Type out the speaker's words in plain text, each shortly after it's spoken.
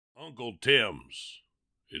Uncle Tim's.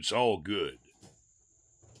 It's all good.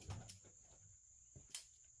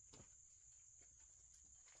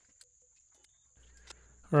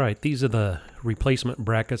 Alright, these are the replacement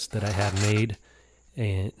brackets that I had made,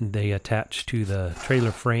 and they attach to the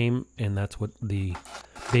trailer frame, and that's what the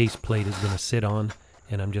base plate is going to sit on.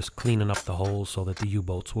 And I'm just cleaning up the holes so that the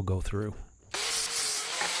U-bolts will go through.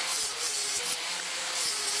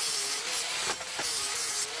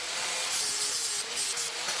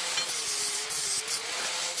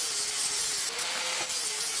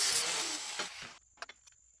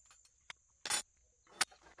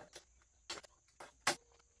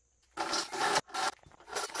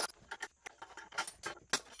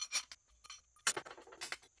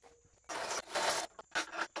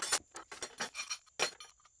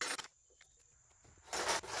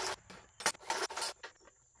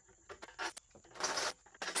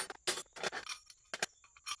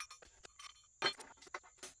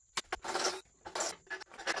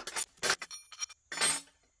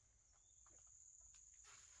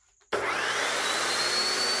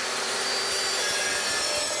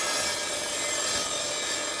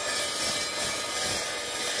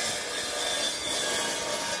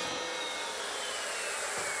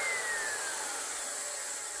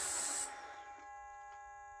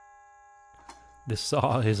 This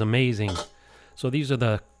saw is amazing. So these are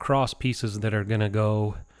the cross pieces that are going to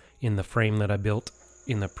go in the frame that I built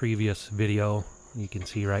in the previous video. You can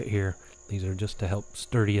see right here. These are just to help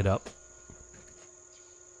sturdy it up.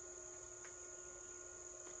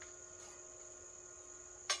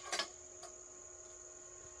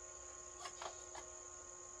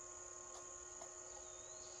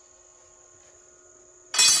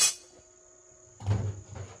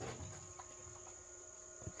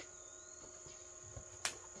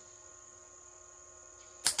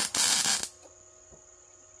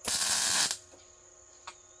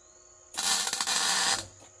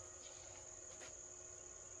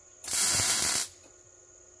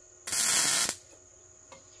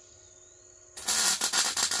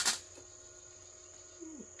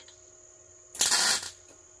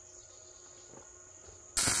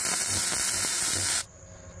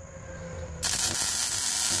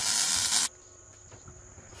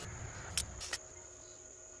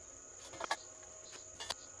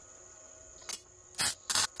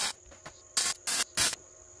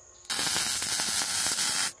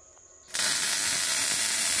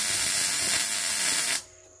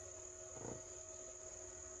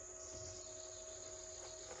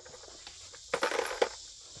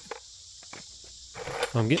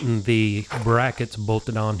 I'm getting the brackets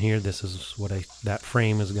bolted on here. This is what that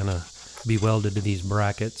frame is gonna be welded to these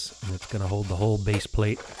brackets, and it's gonna hold the whole base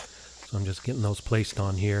plate. So I'm just getting those placed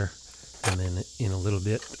on here, and then in a little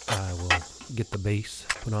bit I will get the base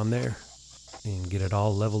put on there and get it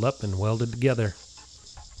all leveled up and welded together.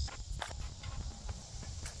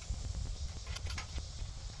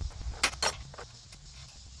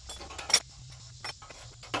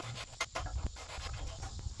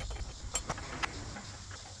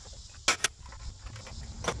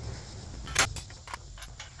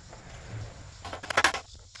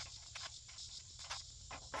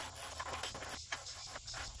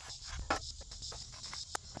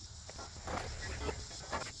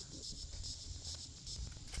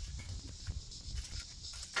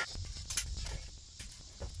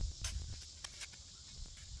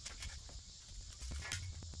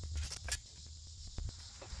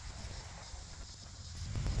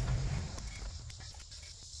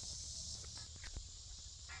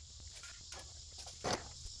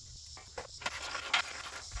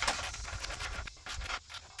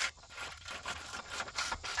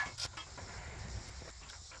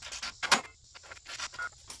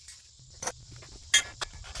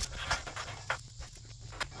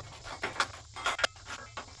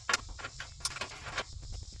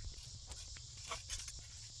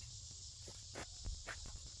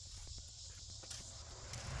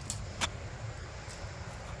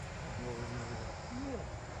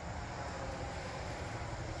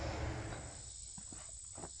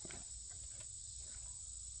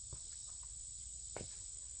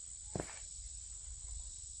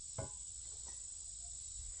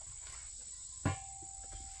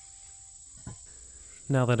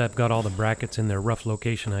 Now that I've got all the brackets in their rough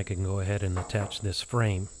location, I can go ahead and attach this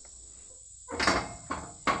frame.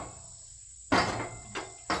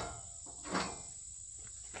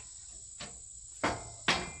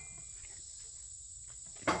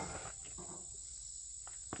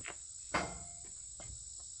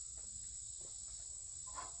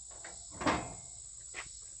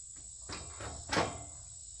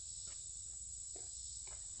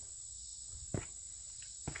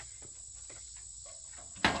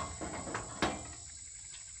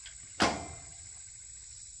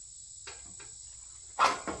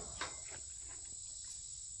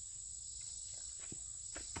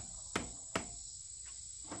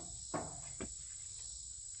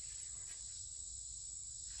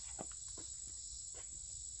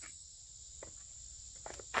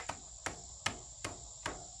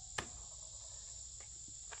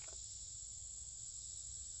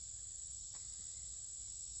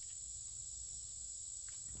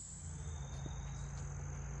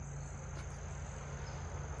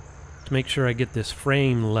 To make sure I get this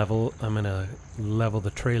frame level, I'm going to level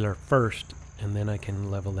the trailer first, and then I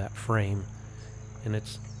can level that frame. And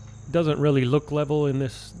it doesn't really look level in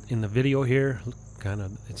the video here. Kind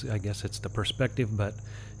of, I guess it's the perspective, but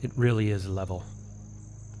it really is level.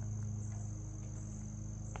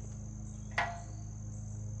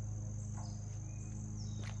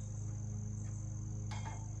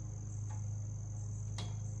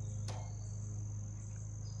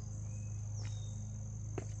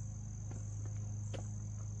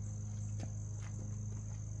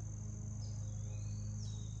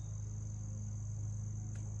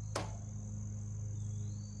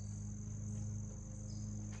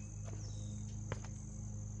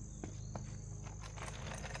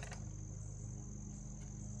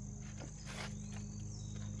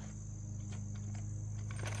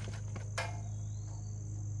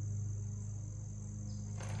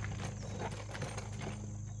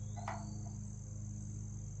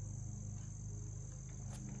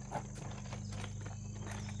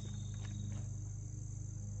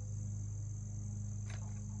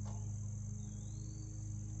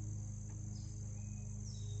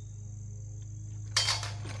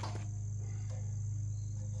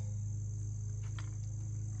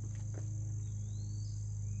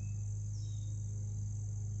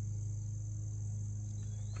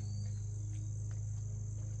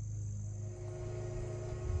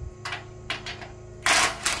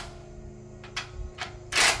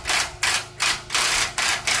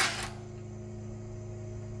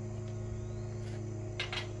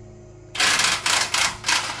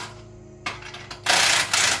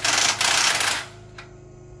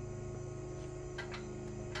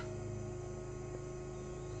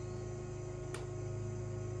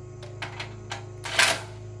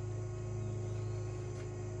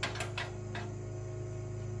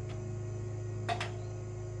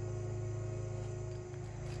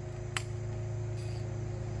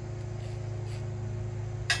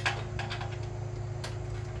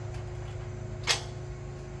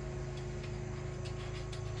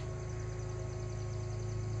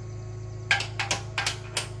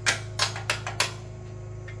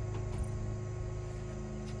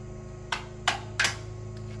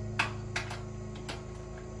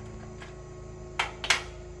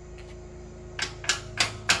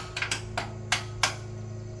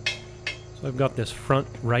 So I've got this front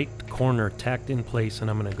right corner tacked in place, and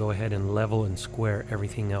I'm going to go ahead and level and square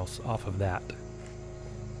everything else off of that.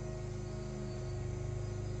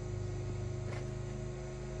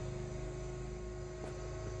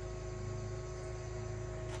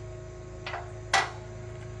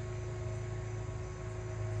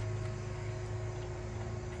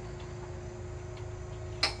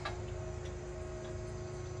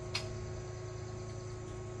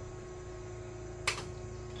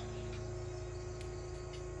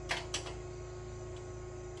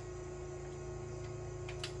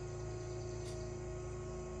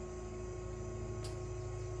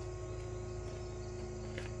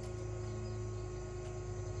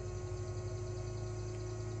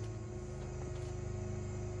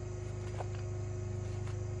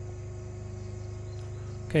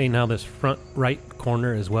 Okay, now this front right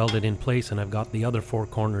corner is welded in place, and I've got the other 4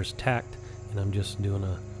 corners tacked, and I'm just doing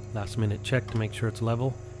a last minute check to make sure it's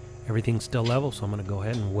level. Everything's still level, so I'm going to go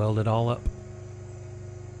ahead and weld it all up.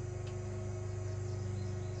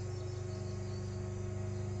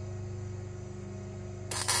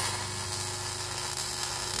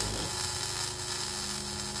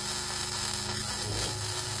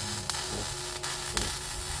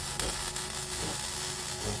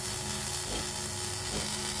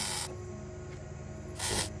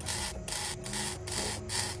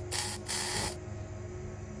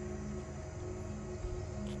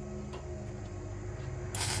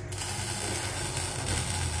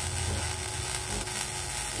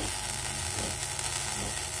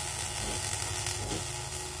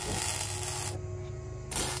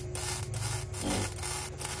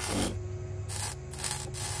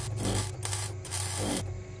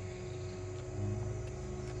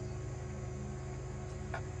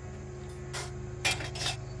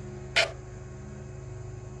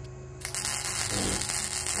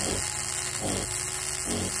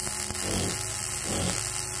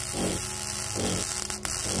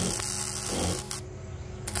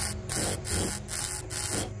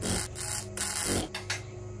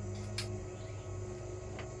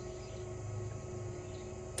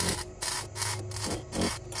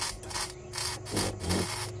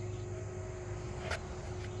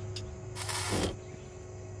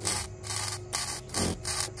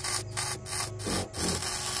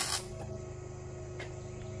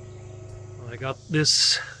 I got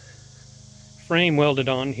this frame welded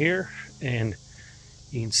on here, and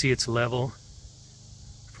you can see it's level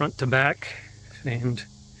front to back, and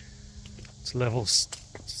it's level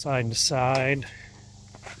side to side,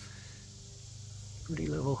 pretty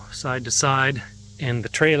level side to side. And the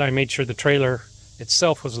trailer, I made sure the trailer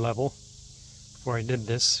itself was level before I did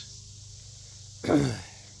this.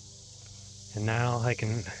 And now I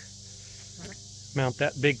can mount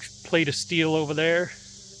that big plate of steel over there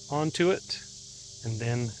onto it, and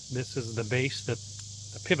then this is the base that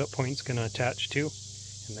the pivot point's going to attach to,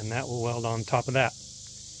 and then that will weld on top of that.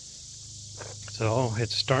 So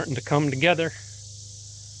it's starting to come together.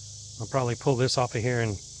 I'll probably pull this off of here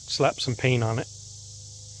and slap some paint on it,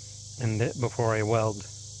 and before I weld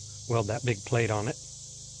that big plate on it.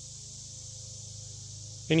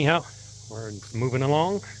 Anyhow, we're moving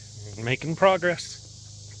along and making progress.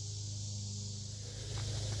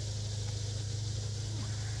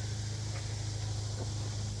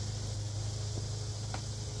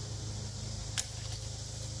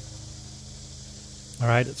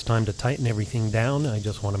 Alright, it's time to tighten everything down. I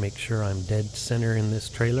just want to make sure I'm dead center in this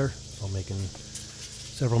trailer. So I'm making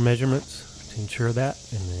several measurements to ensure that,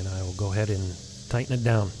 and then I will go ahead and tighten it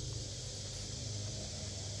down.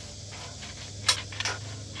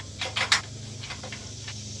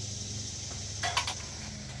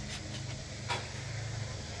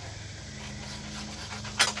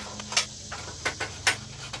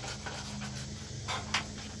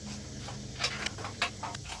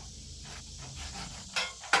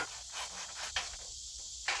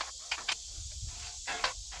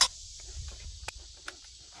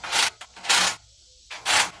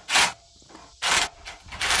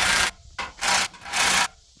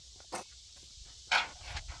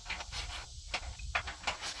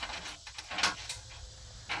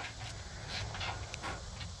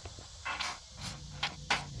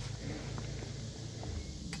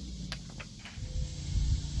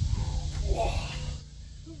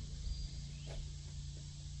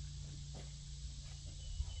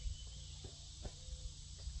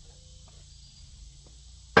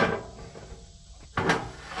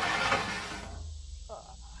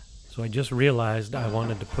 So I just realized I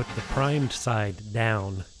wanted to put the primed side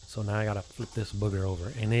down, so now I gotta flip this booger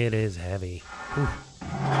over, and it is heavy. Whew.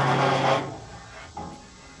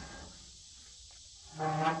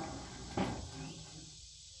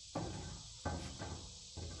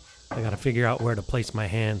 I gotta figure out where to place my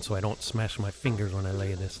hand so I don't smash my fingers when I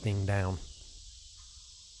lay this thing down.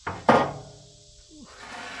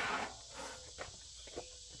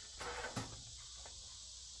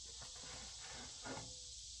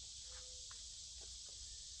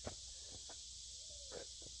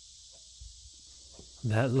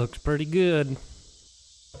 That looks pretty good.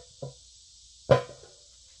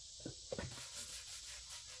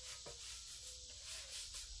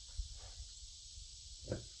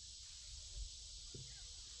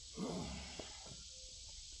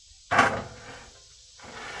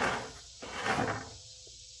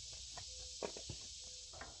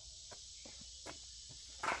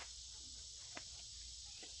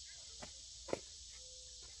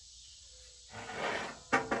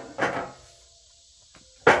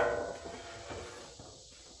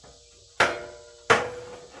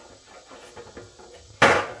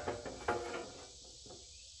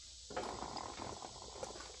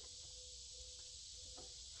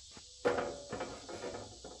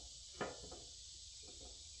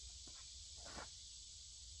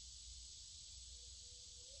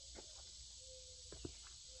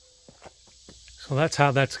 So that's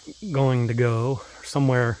how that's going to go,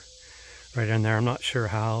 somewhere right in there. I'm not sure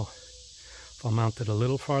how. If I'll mount it a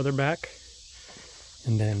little farther back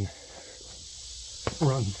and then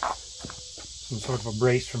run some sort of a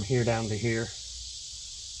brace from here down to here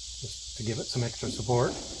just to give it some extra support.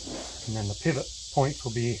 And then the pivot points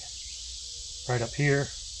will be right up here,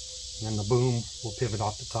 and then the boom will pivot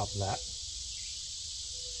off the top of that.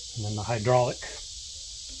 And then the hydraulic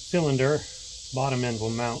cylinder bottom end will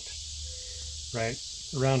mount right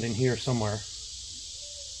around in here somewhere,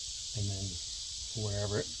 and then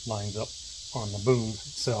wherever it lines up on the boom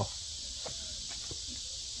itself.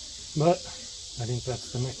 But I think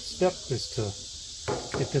that's the next step, is to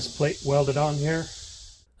get this plate welded on here.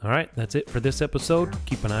 Alright, that's it for this episode.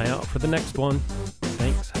 Keep an eye out for the next one.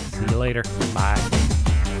 Thanks. See you later. Bye.